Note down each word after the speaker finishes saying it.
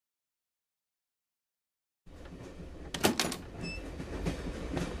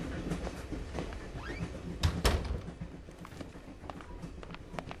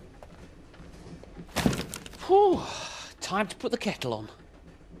time to put the kettle on.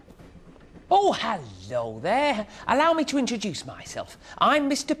 Oh, hello there. Allow me to introduce myself. I'm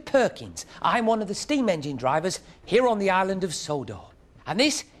Mr. Perkins. I'm one of the steam engine drivers here on the island of Sodor. And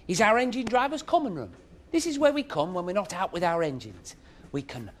this is our engine driver's common room. This is where we come when we're not out with our engines. We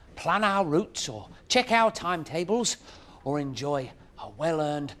can plan our routes or check our timetables or enjoy a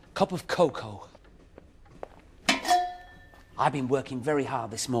well-earned cup of cocoa. I've been working very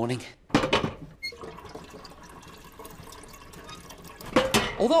hard this morning.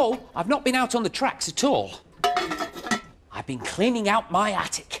 Although I've not been out on the tracks at all. I've been cleaning out my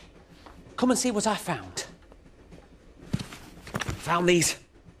attic. Come and see what I found. Found these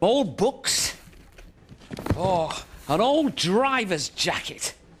old books. Oh, an old driver's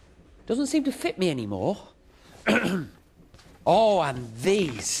jacket. Doesn't seem to fit me anymore. Oh, and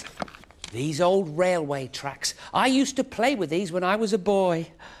these. These old railway tracks. I used to play with these when I was a boy.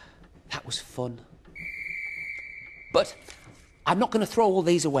 That was fun. But I'm not going to throw all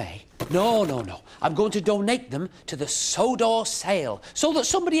these away. No, no, no. I'm going to donate them to the Sodor sale so that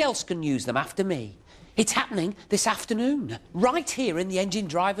somebody else can use them after me. It's happening this afternoon, right here in the engine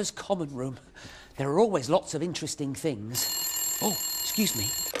driver's common room. There are always lots of interesting things. Oh, excuse me.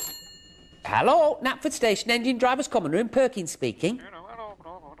 Hello, Knapford Station, engine driver's common room, Perkins speaking.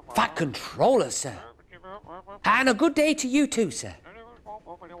 Fat controller, sir. And a good day to you too, sir.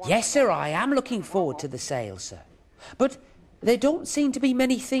 Yes, sir, I am looking forward to the sale, sir. But there don't seem to be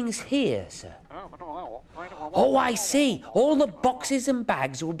many things here, sir. Oh, I see. All the boxes and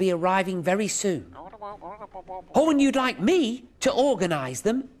bags will be arriving very soon. Oh, and you'd like me to organise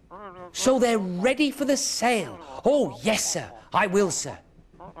them so they're ready for the sale? Oh, yes, sir. I will, sir.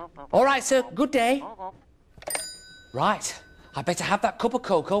 All right, sir. Good day. Right. I better have that cup of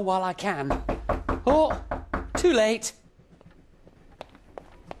cocoa while I can. Oh, too late.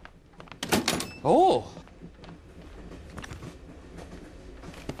 Oh.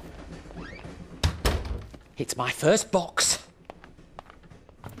 It's my first box.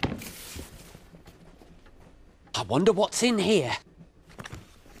 I wonder what's in here.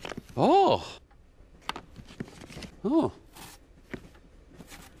 Oh. Oh.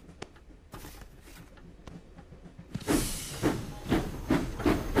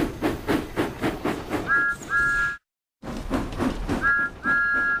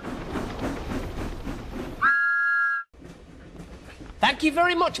 Thank you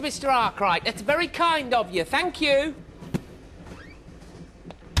very much, Mr. Arkwright. That's very kind of you. Thank you.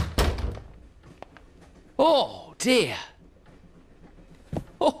 Oh, dear.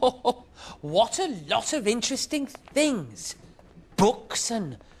 Oh, what a lot of interesting things. Books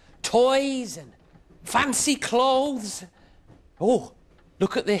and toys and fancy clothes. Oh,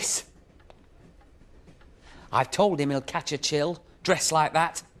 look at this. I've told him he'll catch a chill, dressed like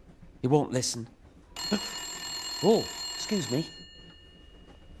that. He won't listen. Oh, excuse me.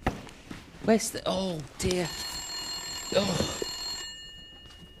 Where's the... Oh, dear. Oh.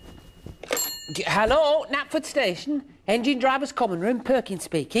 Hello, Knapford Station. Engine driver's common room, Perkins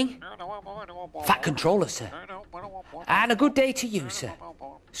speaking. Fat controller, sir. And a good day to you, sir.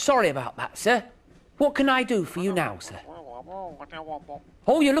 Sorry about that, sir. What can I do for you now, sir?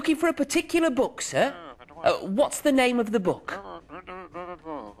 Oh, you're looking for a particular book, sir? What's the name of the book?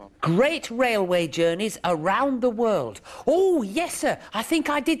 Great Railway Journeys Around the World. Oh, yes, sir. I think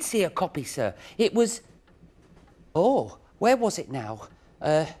I did see a copy, sir. It was... Oh, where was it now?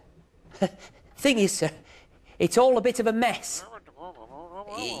 Thing is, sir, it's all a bit of a mess.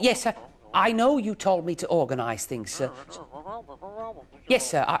 Yes, sir. I know you told me to organise things, sir.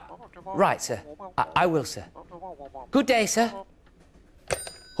 Yes, sir. Right, sir. I will, sir. Good day, sir.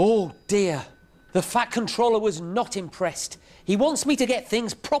 Oh, dear. The Fat Controller was not impressed. He wants me to get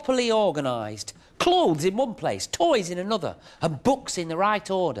things properly organised. Clothes in one place, toys in another, and books in the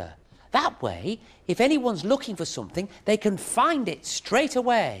right order. That way, if anyone's looking for something, they can find it straight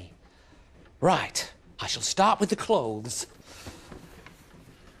away. Right, I shall start with the clothes.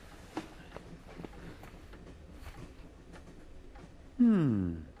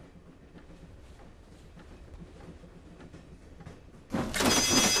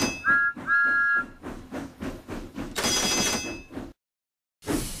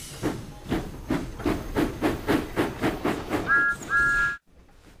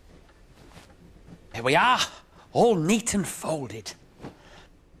 Here we are, all neat and folded.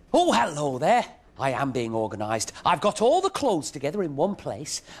 Oh, hello there. I am being organised. I've got all the clothes together in one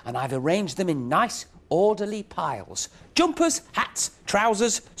place and I've arranged them in nice, orderly piles. Jumpers, hats,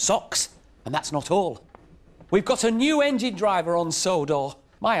 trousers, socks, and that's not all. We've got a new engine driver on Sodor.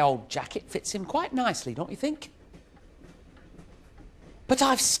 My old jacket fits him quite nicely, don't you think? But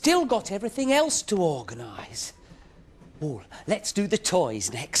I've still got everything else to organise. Oh, let's do the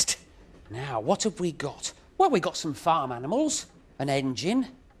toys next. Now, what have we got? Well, we got some farm animals, an engine,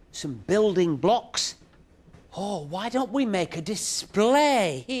 some building blocks. Oh, why don't we make a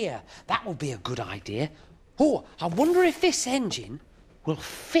display here? That would be a good idea. Oh, I wonder if this engine will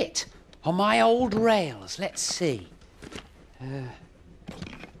fit on my old rails. Let's see.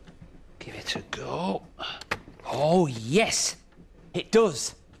 Give it a go. Oh, yes, it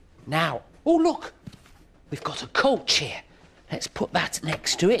does. Now, oh, look, we've got a coach here. Let's put that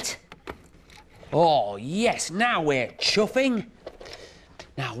next to it. Oh, yes, now we're chuffing.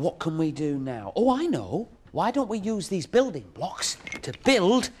 Now, what can we do now? Oh, I know. Why don't we use these building blocks to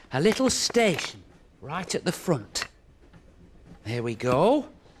build a little station right at the front? There we go.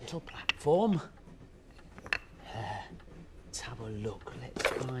 Little platform. Let's have a look. Let's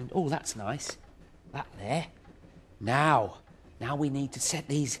find... Oh, that's nice. That there. Now we need to set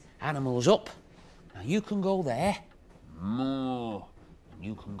these animals up. Now, you can go there. Moo. And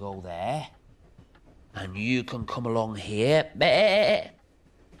you can go there. And you can come along here. And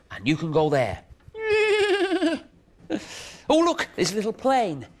you can go there. Oh, look, there's a little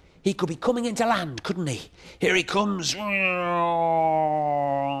plane. He could be coming into land, couldn't he? Here he comes. I'm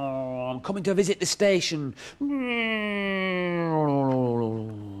coming to visit the station.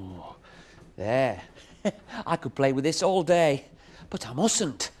 There. I could play with this all day, but I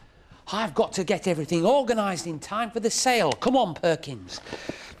mustn't. I've got to get everything organised in time for the sale. Come on, Perkins.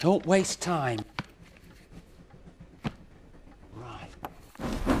 Don't waste time.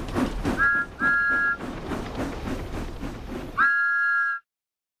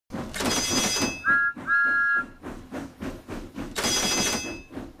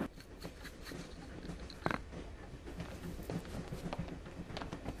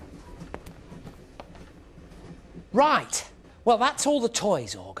 Right, well, that's all the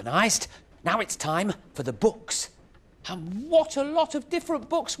toys organised. Now it's time for the books. And what a lot of different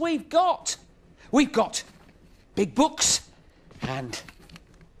books we've got. We've got big books and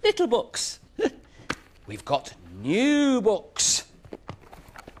little books. We've got new books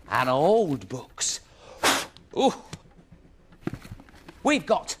and old books. Ooh. We've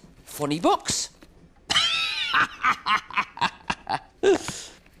got funny books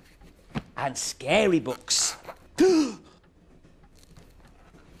and scary books.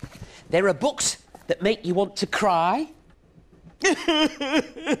 There are books that make you want to cry.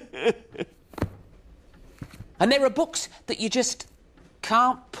 And there are books that you just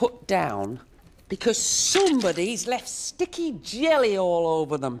can't put down because somebody's left sticky jelly all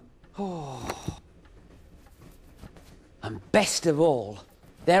over them. Oh. And best of all,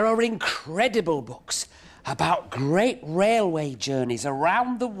 there are incredible books about great railway journeys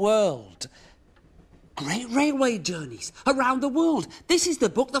around the world. Great railway journeys around the world. This is the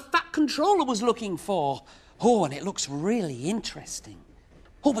book the Fat Controller was looking for. Oh, and it looks really interesting.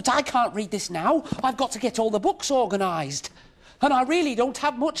 Oh, but I can't read this now. I've got to get all the books organised. And I really don't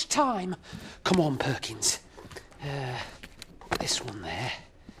have much time. Come on, Perkins. Put this one there.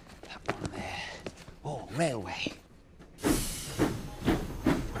 That one there. Oh, railway.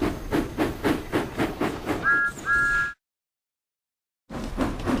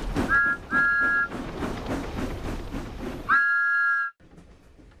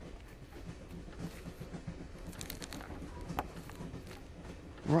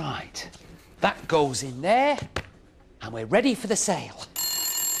 Right, that goes in there, and we're ready for the sale.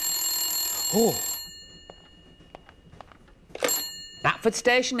 Oh. Knapford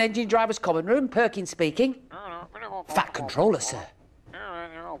Station, engine driver's common room, Perkins speaking. Fat Controller, sir.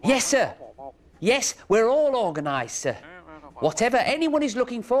 Yes, sir. Yes, we're all organised, sir. Whatever anyone is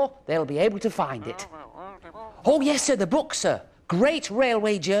looking for, they'll be able to find it. Oh, yes, sir, the book, sir. Great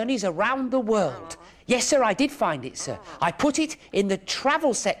railway journeys around the world. Yes, sir, I did find it, sir. I put it in the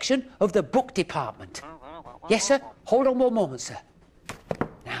travel section of the book department. Yes, sir. Hold on one moment, sir.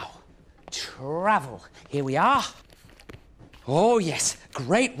 Now, travel. Here we are. Oh, yes.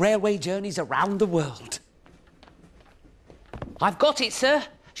 Great railway journeys around the world. I've got it, sir.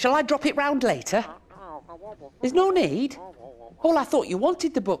 Shall I drop it round later? There's no need. Oh, I thought you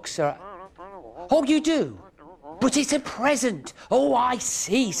wanted the book, sir. Oh, you do? But it's a present. Oh, I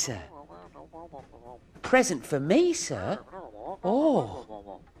see, sir. Present for me, sir?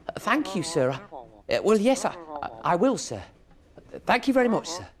 Oh, thank you, sir. Well, yes, I will, sir. Thank you very much,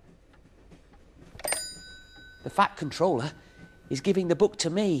 sir. The Fat Controller is giving the book to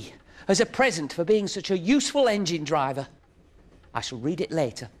me as a present for being such a useful engine driver. I shall read it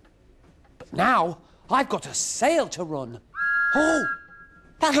later. But now I've got a sale to run. Oh,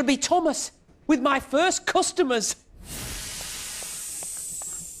 that'll be Thomas with my first customers.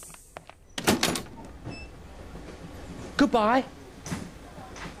 Goodbye.